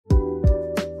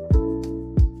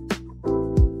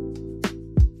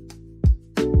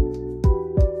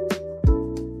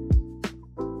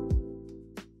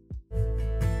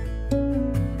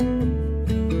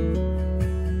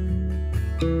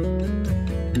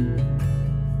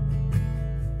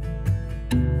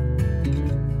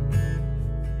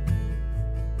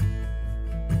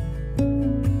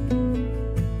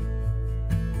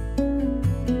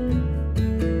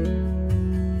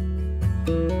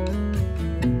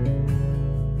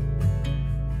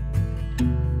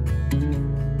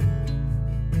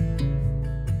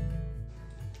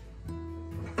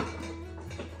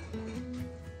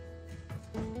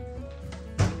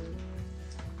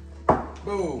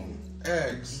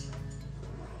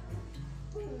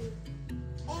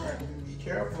Alright, be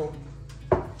careful.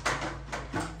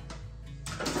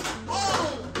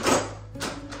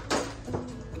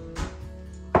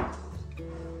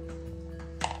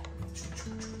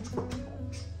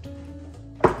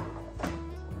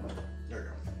 There we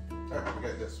go. Alright, we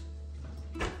got this.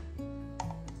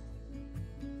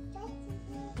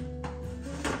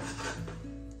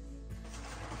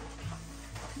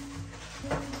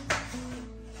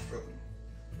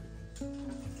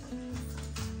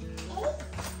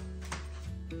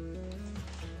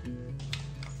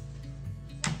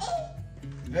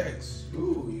 Eggs.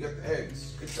 Ooh, you got the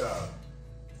eggs. Good job.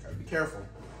 Gotta be careful.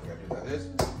 You gotta do like this.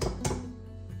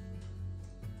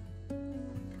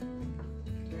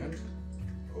 And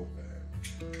open.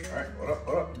 Alright,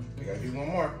 hold up. We gotta do one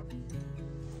more.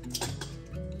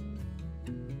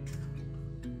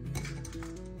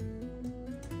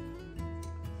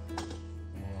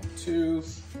 1, 2,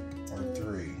 or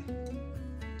 3.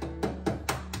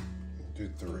 Do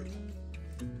 3.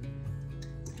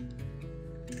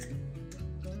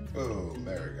 Oh,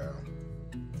 there we go.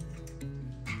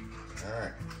 All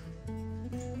right.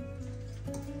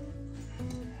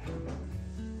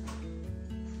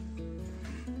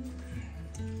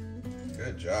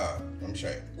 Good job. Let me show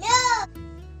you. No!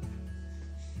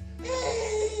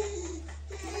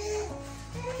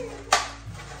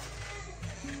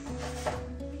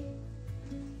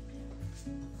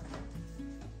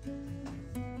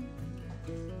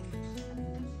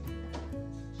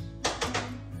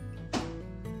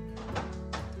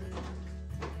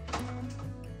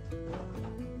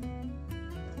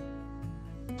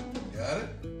 Got it?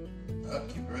 Up,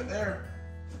 keep it right there.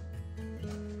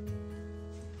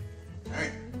 All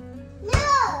right. No!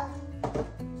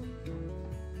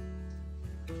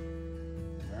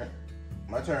 All right.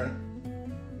 My turn.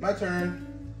 My turn.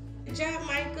 Good job,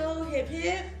 Michael. Hip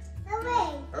hip.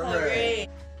 Hooray! Hooray.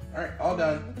 All right, all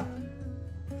done.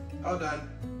 All done.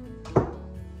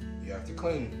 You have to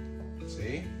clean.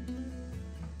 See?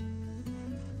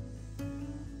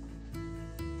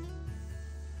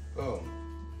 Boom.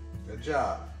 Good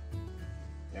job.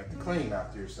 You have to clean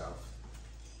after yourself.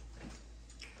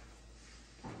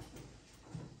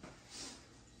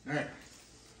 All right.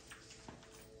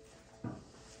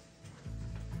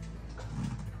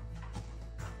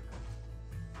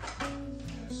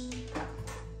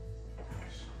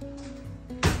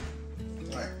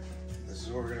 All right. This is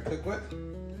what we're gonna cook with,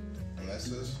 and this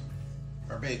is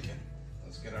our bacon.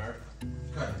 Let's get our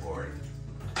cutting board.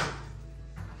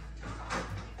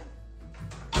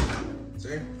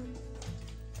 See?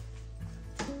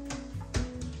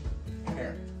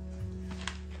 Here.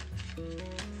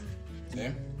 See?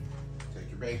 Take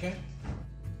your bacon.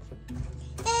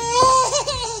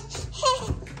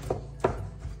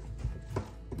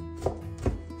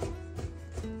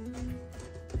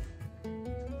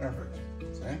 Perfect.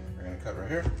 See? We're gonna cut right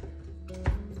here.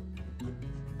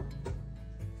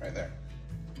 Right there.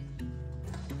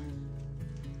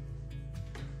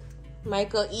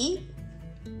 Michael, eat.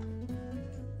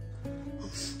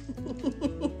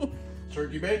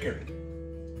 Turkey bacon.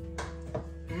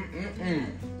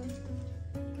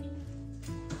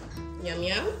 Yum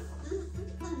yum.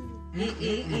 We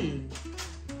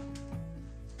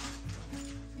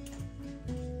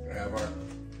have our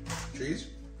cheese.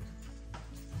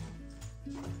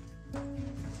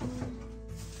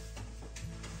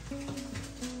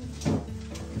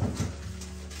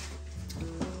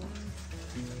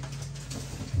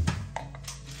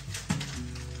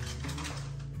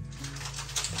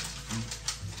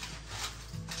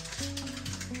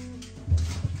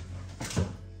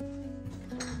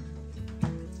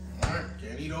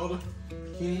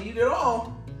 Can't eat it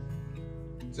all.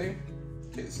 See?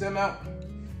 Get the stem out.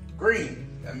 Green.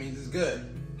 That means it's good.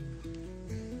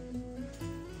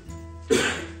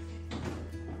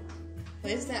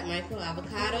 What is that, Michael?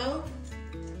 Avocado?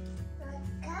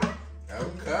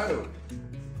 Avocado.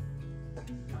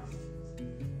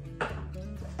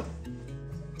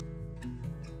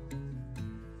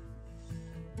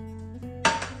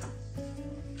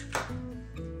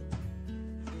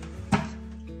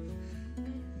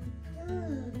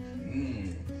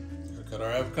 Cut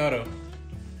our avocado.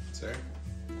 See?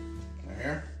 Right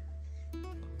here.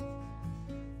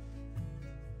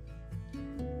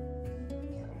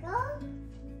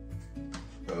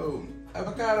 Boom.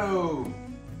 Avocado.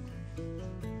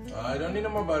 I don't need no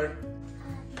more butter.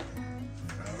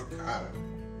 Avocado.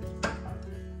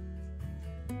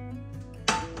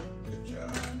 Good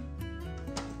job.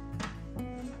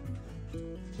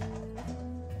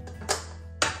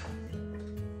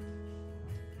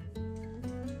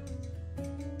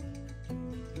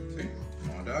 See?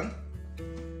 All done.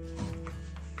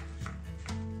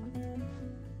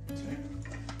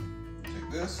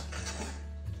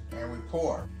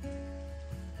 pour.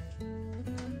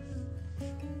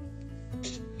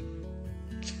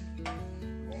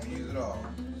 Won't use it all.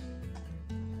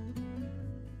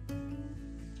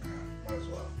 Might as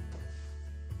well.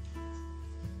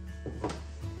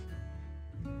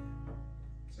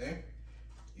 See?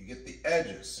 You get the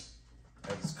edges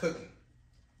as it's cooking.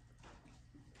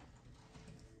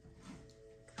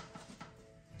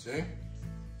 See?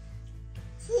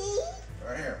 See?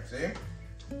 Right here, see?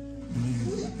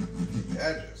 The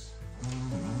edges.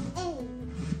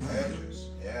 Edges,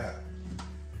 yeah.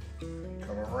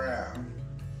 Come around.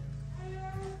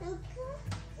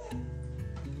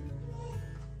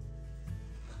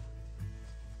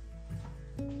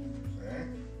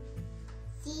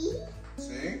 See?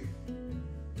 See?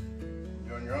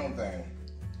 Doing your own thing.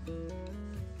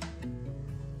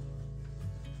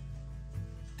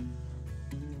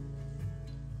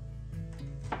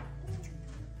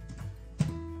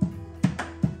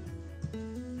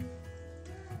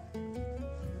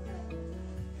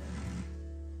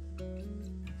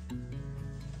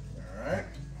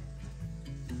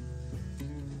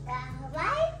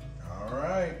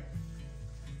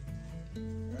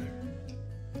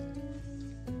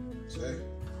 See?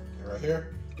 Right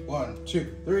here. 1,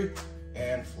 2, 3,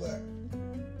 and flip.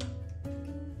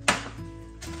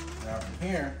 Now from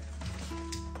here,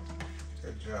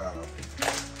 good job.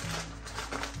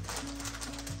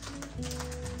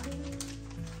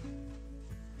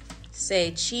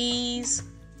 Say cheese.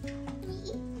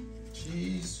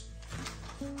 Cheese.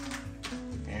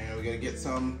 And we gotta get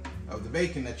some of the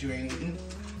bacon that you ain't eating.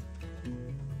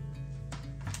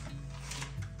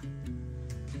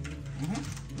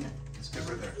 Yeah, let's get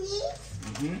right there.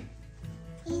 And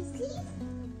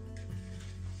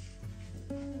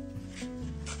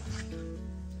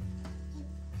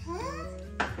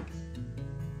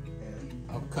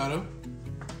avocado.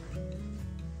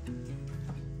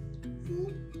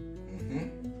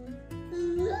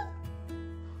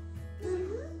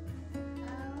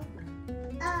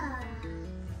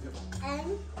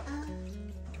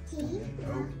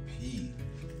 N-O-P.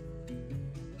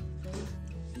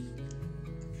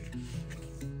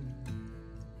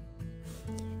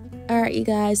 Alright you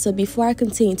guys, so before I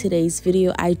continue today's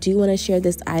video, I do want to share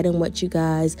this item with you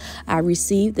guys. I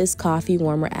received this coffee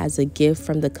warmer as a gift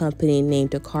from the company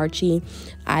named Ditl.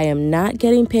 I am not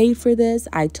getting paid for this.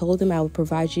 I told them I would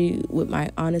provide you with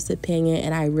my honest opinion,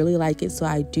 and I really like it, so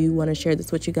I do want to share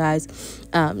this with you guys.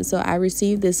 So I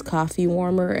received this coffee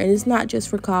warmer, and it's not just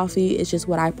for coffee, it's just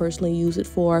what I personally use it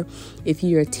for. If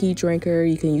you're a tea drinker,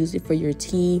 you can use it for your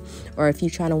tea, or if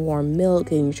you're trying to warm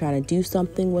milk and you're trying to do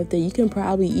something with it, you can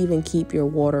probably even keep your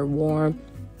water warm.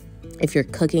 If you're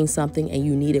cooking something and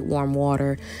you needed warm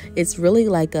water, it's really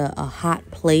like a hot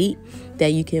plate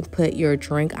that you can put your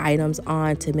drink items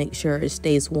on to make sure it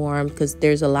stays warm, because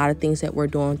there's a lot of things that we're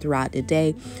doing throughout the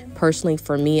day. Personally,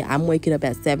 for me, I'm waking up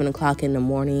at 7 o'clock in the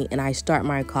morning and I start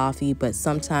my coffee, but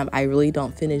sometimes I really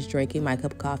don't finish drinking my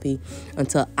cup of coffee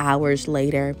until hours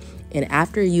later. And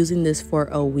after using this for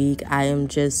a week, I am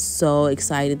just so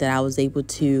excited that I was able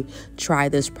to try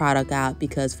this product out,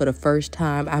 because for the first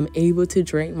time, I'm able to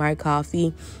drink my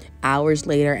coffee hours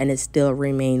later and it still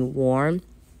remained warm.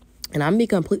 And I'm gonna be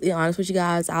completely honest with you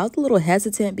guys, I was a little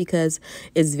hesitant because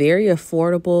it's very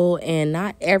affordable and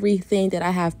not everything that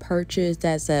I have purchased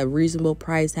that's a reasonable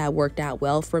price have worked out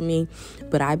well for me.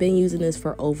 But I've been using this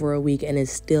for over a week and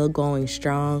it's still going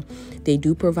strong. They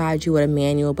do provide you with a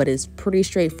manual, but it's pretty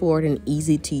straightforward and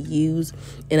easy to use.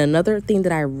 And another thing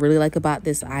that I really like about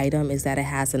this item is that it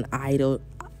has an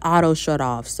auto shut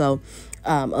off. So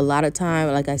a lot of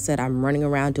time, like I said, I'm running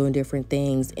around doing different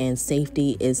things and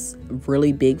safety is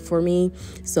really big for me.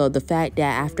 So the fact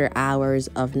that after hours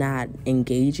of not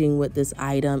engaging with this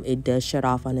item, it does shut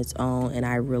off on its own, and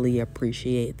I really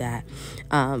appreciate that.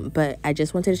 But I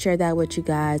just wanted to share that with you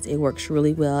guys. It works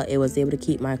really well. It was able to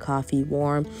keep my coffee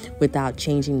warm without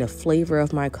changing the flavor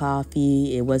of my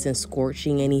coffee. It wasn't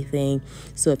scorching anything.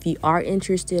 So if you are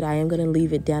interested, I am going to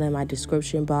leave it down in my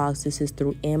description box. This is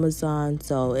through Amazon,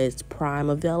 so it's Prime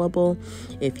available.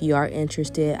 If you are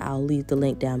interested, I'll leave the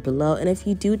link down below, and if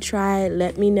you do try it,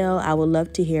 let me know. I would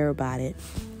love to hear about it.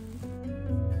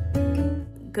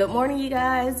 Good morning, you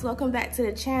guys. Welcome back to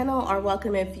the channel, or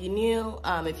welcome if you're new.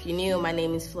 My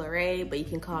name is Flore, but you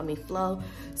can call me Flo.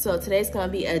 So today's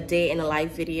gonna be a day in the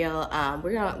life video.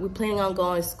 We're planning on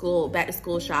going back to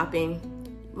school shopping.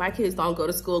 My kids don't go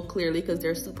to school clearly because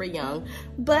they're super young,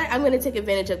 but I'm gonna take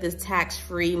advantage of this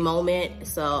tax-free moment.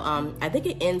 So I think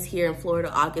it ends here in Florida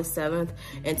August 7th,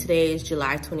 and today is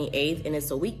July 28th, and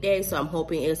it's a weekday, so I'm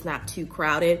hoping it's not too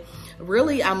crowded.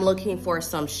 Really, I'm looking for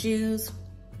some shoes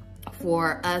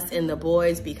for us and the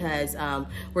boys, because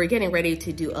we're getting ready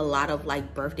to do a lot of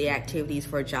like birthday activities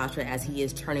for Joshua as he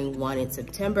is turning 1 in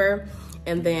September.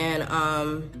 And then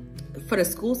for the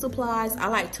school supplies, I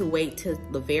like to wait till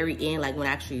the very end, like when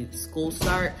actually school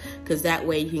start, because that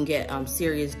way you can get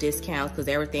serious discounts, because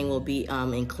everything will be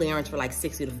in clearance for like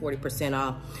 60 to 40%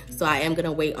 off. So I am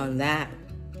gonna wait on that,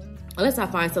 unless I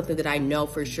find something that I know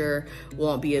for sure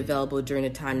won't be available during the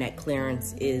time that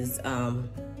clearance is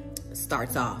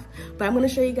starts off. But I'm gonna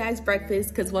show you guys breakfast,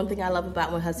 because one thing I love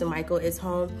about when husband Michael is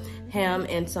home, him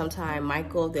and sometime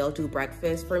Michael, they'll do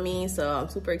breakfast for me. So I'm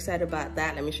super excited about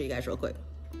that. Let me show you guys real quick.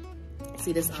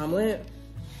 See this omelet?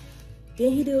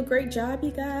 Didn't he do a great job,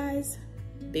 you guys?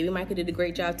 Baby Michael did a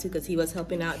great job too, because he was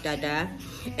helping out Dada.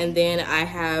 And then I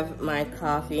have my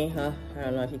coffee. I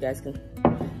don't know if you guys can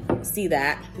see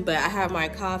that, but I have my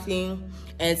coffee,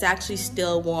 and it's actually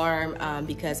still warm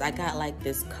because I got like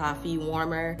this coffee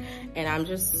warmer, and I'm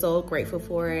just so grateful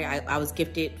for it. I was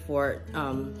gifted for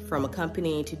from a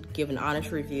company to give an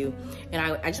honest review, and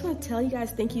I just want to tell you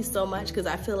guys thank you so much, because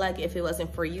I feel like if it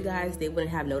wasn't for you guys, they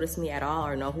wouldn't have noticed me at all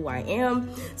or know who I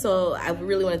am. So I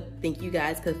really want to thank you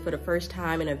guys, because for the first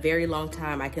time in a very long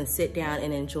time, I can sit down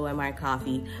and enjoy my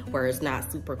coffee where it's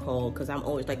not super cold, because I'm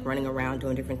always like running around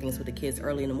doing different things with the kids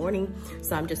early in the morning.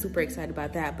 So I'm just super excited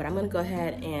about that. But I'm gonna go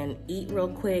ahead and eat real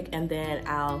quick, and then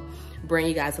I'll bring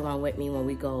you guys along with me when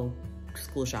we go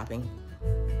school shopping.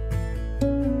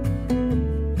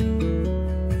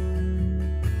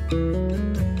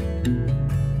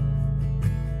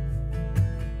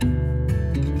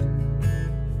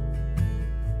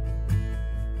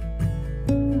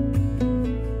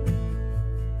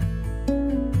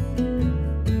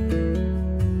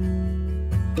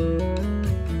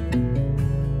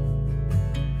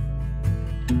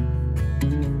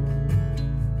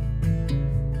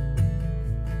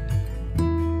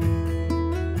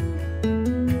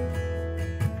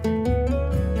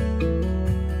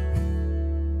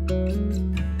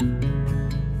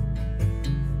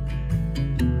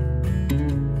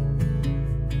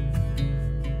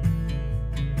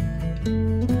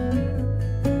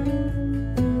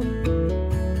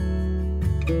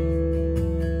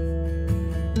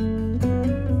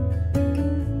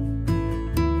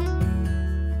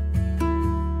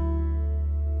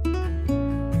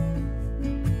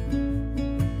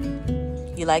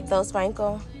 You like those,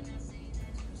 Michael?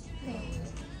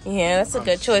 Yeah, that's a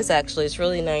good choice, actually. It's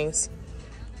really nice.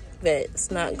 But it's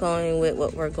not going with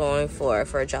what we're going for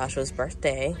Joshua's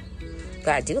birthday.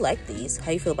 But I do like these.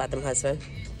 How you feel about them, husband?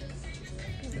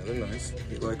 Yeah, they're nice.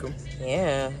 You like them?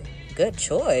 Yeah, good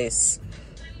choice.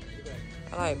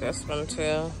 I like this one,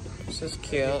 too. This is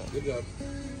cute. Good job.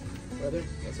 Brother,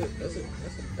 that's it, that's it,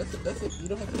 that's it, that's it, that's it. You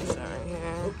don't have to do Sorry, that.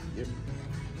 yeah. Oh, yep.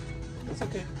 That's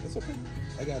okay, that's okay.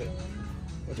 I got it.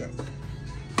 Watch out.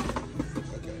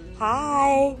 Okay.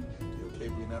 Hi. You okay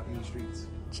being out in the streets?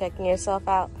 Checking yourself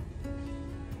out.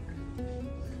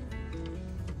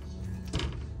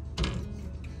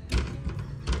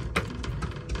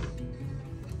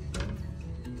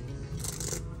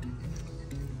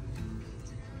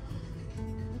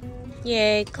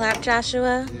 Yay, clap,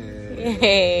 Joshua.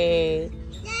 Yay.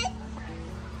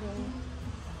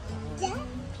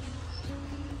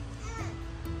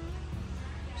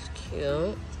 It's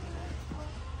cute.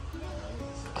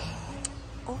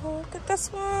 Oh, look at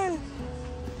this one.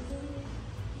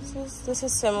 This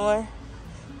is similar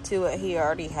to what he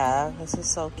already had. This is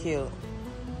so cute.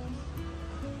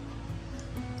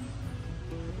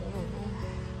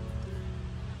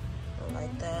 I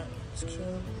like that. It's cute.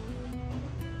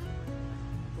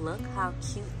 Look how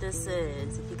cute this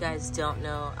is. If you guys don't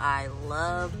know, I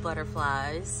love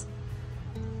butterflies.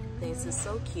 I think this is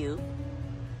so cute.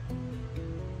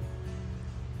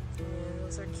 Yeah,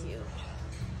 those are cute.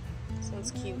 This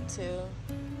one's cute too.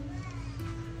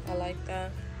 I like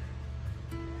that.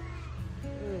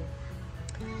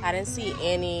 I didn't see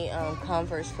any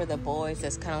Converse for the boys.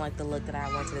 That's kind of like the look that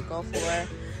I wanted to go for.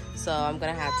 So I'm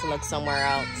gonna have to look somewhere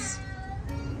else.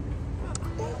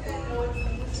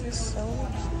 This is so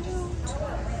cute.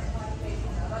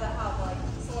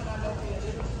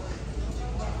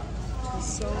 This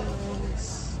is so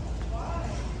nice.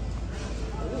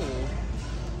 Ooh.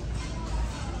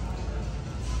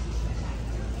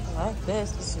 I like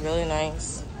this. This is really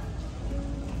nice.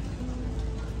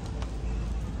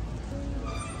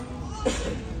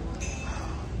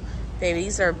 Baby,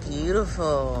 these are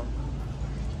beautiful.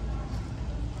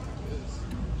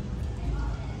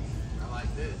 I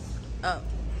like this. Oh,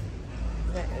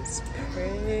 that is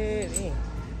pretty.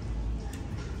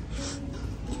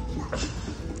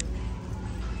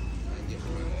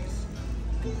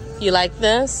 You like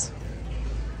this?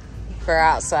 for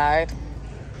outside.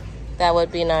 That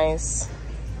would be nice.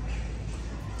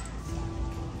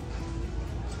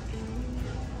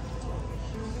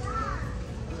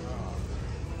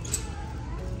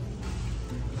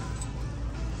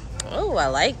 Oh, I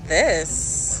like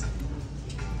this.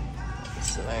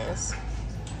 It's nice.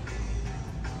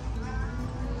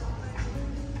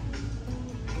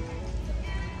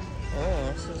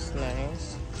 Oh, this is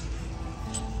nice.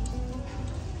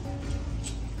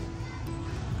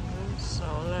 It's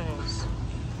so nice.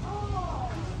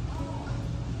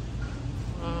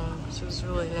 Oh, this is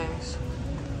really nice.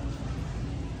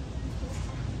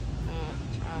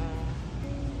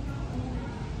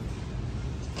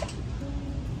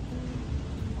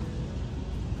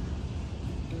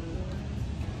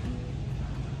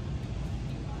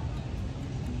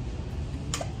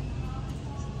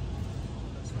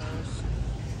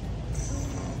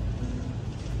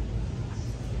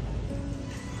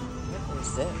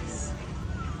 This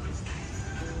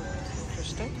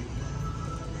interesting.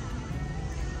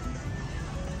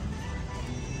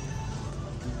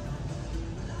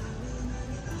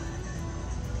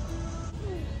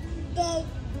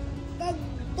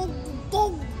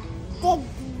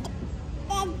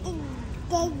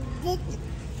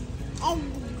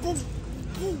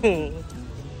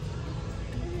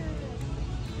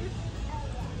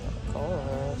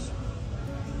 Gosh.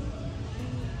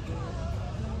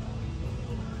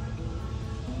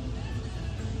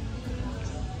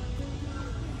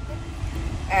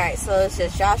 Alright, so it's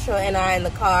just Joshua and I in the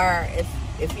car.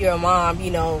 If you're a mom, you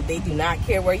know, they do not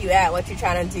care where you at, what you're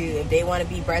trying to do. If they want to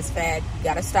be breastfed, you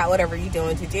got to stop whatever you're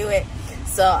doing to do it.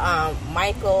 So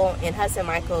Michael and husband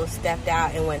Michael stepped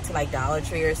out and went to like Dollar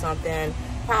Tree or something.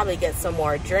 Probably get some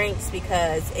more drinks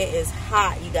because it is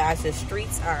hot, you guys. The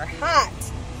streets are hot.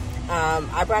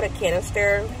 I brought a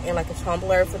canister and like a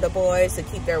tumbler for the boys to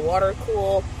keep their water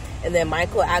cool. And then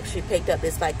Michael actually picked up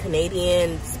this like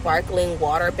Canadian sparkling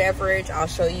water beverage. I'll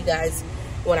show you guys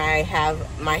when I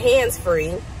have my hands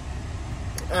free.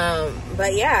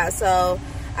 But yeah, so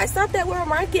I stopped at World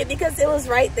Market because it was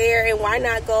right there, and why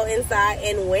not go inside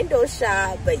and window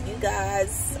shop? But you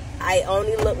guys, I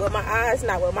only look with my eyes,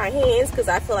 not with my hands, because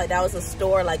I feel like that was a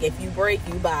store, like if you break,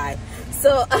 you buy.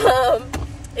 So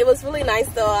it was really nice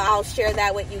though. I'll share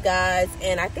that with you guys.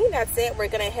 And I think that's it. We're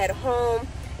gonna head home,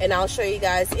 and I'll show you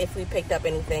guys if we picked up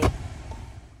anything.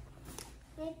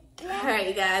 All right,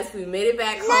 you guys, we made it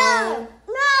back home.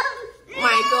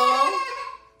 Michael,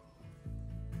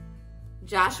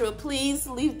 Joshua, please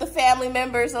leave the family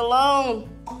members alone.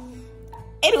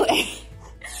 Anyway,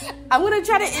 I'm gonna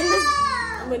try to end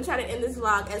this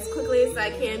vlog as quickly as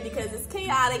I can because it's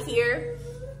chaotic here,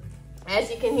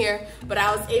 as you can hear. But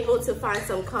I was able to find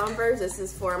some Converse. This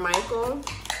is for Michael.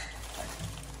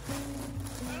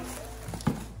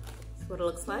 That's what it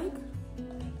looks like.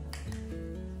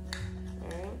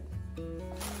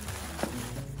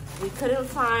 We couldn't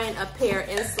find a pair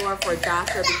in store for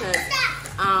Joshua because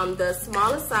the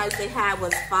smallest size they had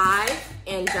was 5,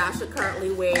 and Joshua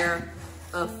currently wears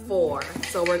a 4.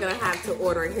 So we're gonna have to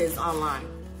order his online.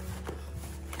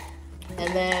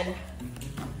 And then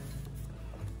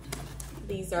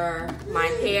these are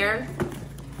my pair.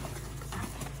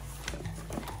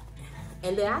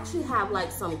 And they actually have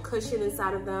like some cushion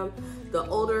inside of them. The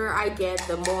older I get,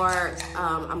 the more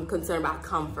I'm concerned about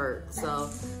comfort. So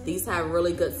these have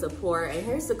really good support. And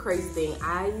here's the crazy thing.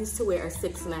 I used to wear a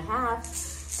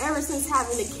 6.5. Ever since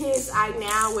having the kids, I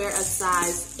now wear a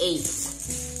size 8.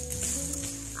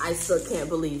 I still can't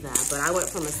believe that. But I went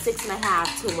from a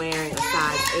 6.5 to wearing a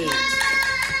size 8.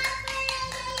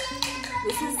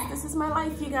 This is my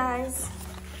life, you guys.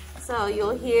 So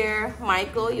you'll hear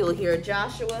Michael, you'll hear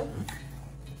Joshua.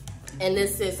 And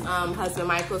this is husband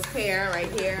Michael's pair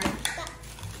right here.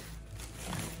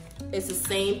 It's the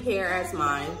same pair as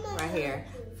mine right here.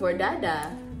 For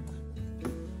Dada.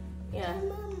 Yeah.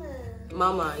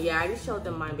 Mama. Yeah, I just showed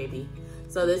them mine, baby.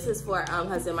 So this is for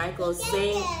husband Michael's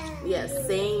same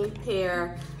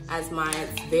pair as mine.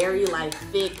 It's very like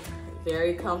thick,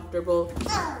 very comfortable.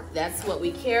 That's what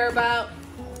we care about.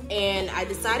 And I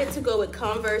decided to go with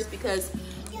Converse because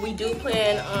we do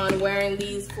plan on wearing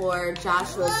these for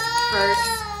Joshua's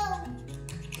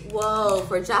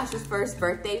first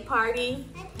birthday party.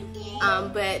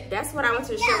 But that's what I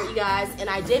wanted to share with you guys.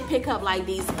 And I did pick up like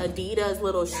these Adidas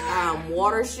little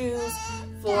water shoes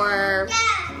for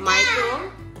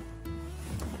Michael.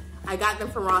 I got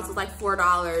them from Ross. It was like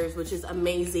 $4, which is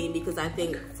amazing because I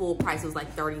think full price was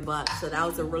like 30 bucks. So that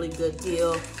was a really good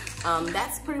deal.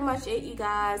 That's pretty much it, you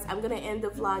guys. I'm gonna end the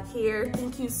vlog here.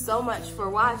 Thank you so much for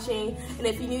watching. And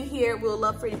if you're new here, we would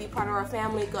love for you to be part of our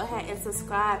family. Go ahead and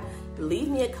subscribe. Leave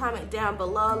me a comment down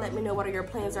below. Let me know what your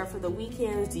plans are for the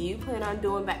weekends. Do you plan on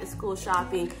doing back to school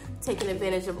shopping, taking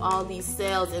advantage of all these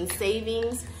sales and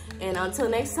savings? And until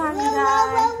next time, you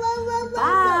guys,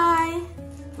 bye.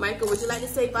 Michael, would you like to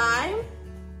say bye?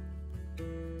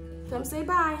 Come say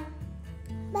bye.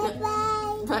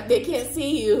 Bye-bye. No, they can't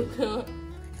see you.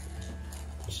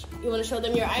 You want to show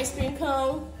them your ice cream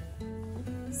cone?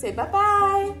 Say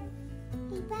bye-bye.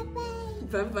 Bye-bye.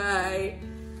 Bye-bye.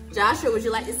 Joshua, would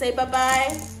you like to say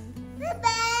bye-bye?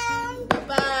 Bye-bye.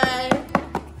 Bye-bye.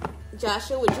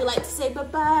 Joshua, would you like to say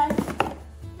bye-bye?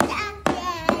 Say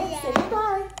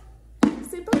bye-bye.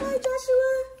 Say bye-bye,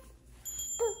 Joshua.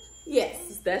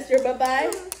 Yes, that's your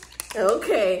bye-bye?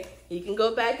 Okay, you can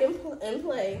go back and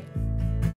play.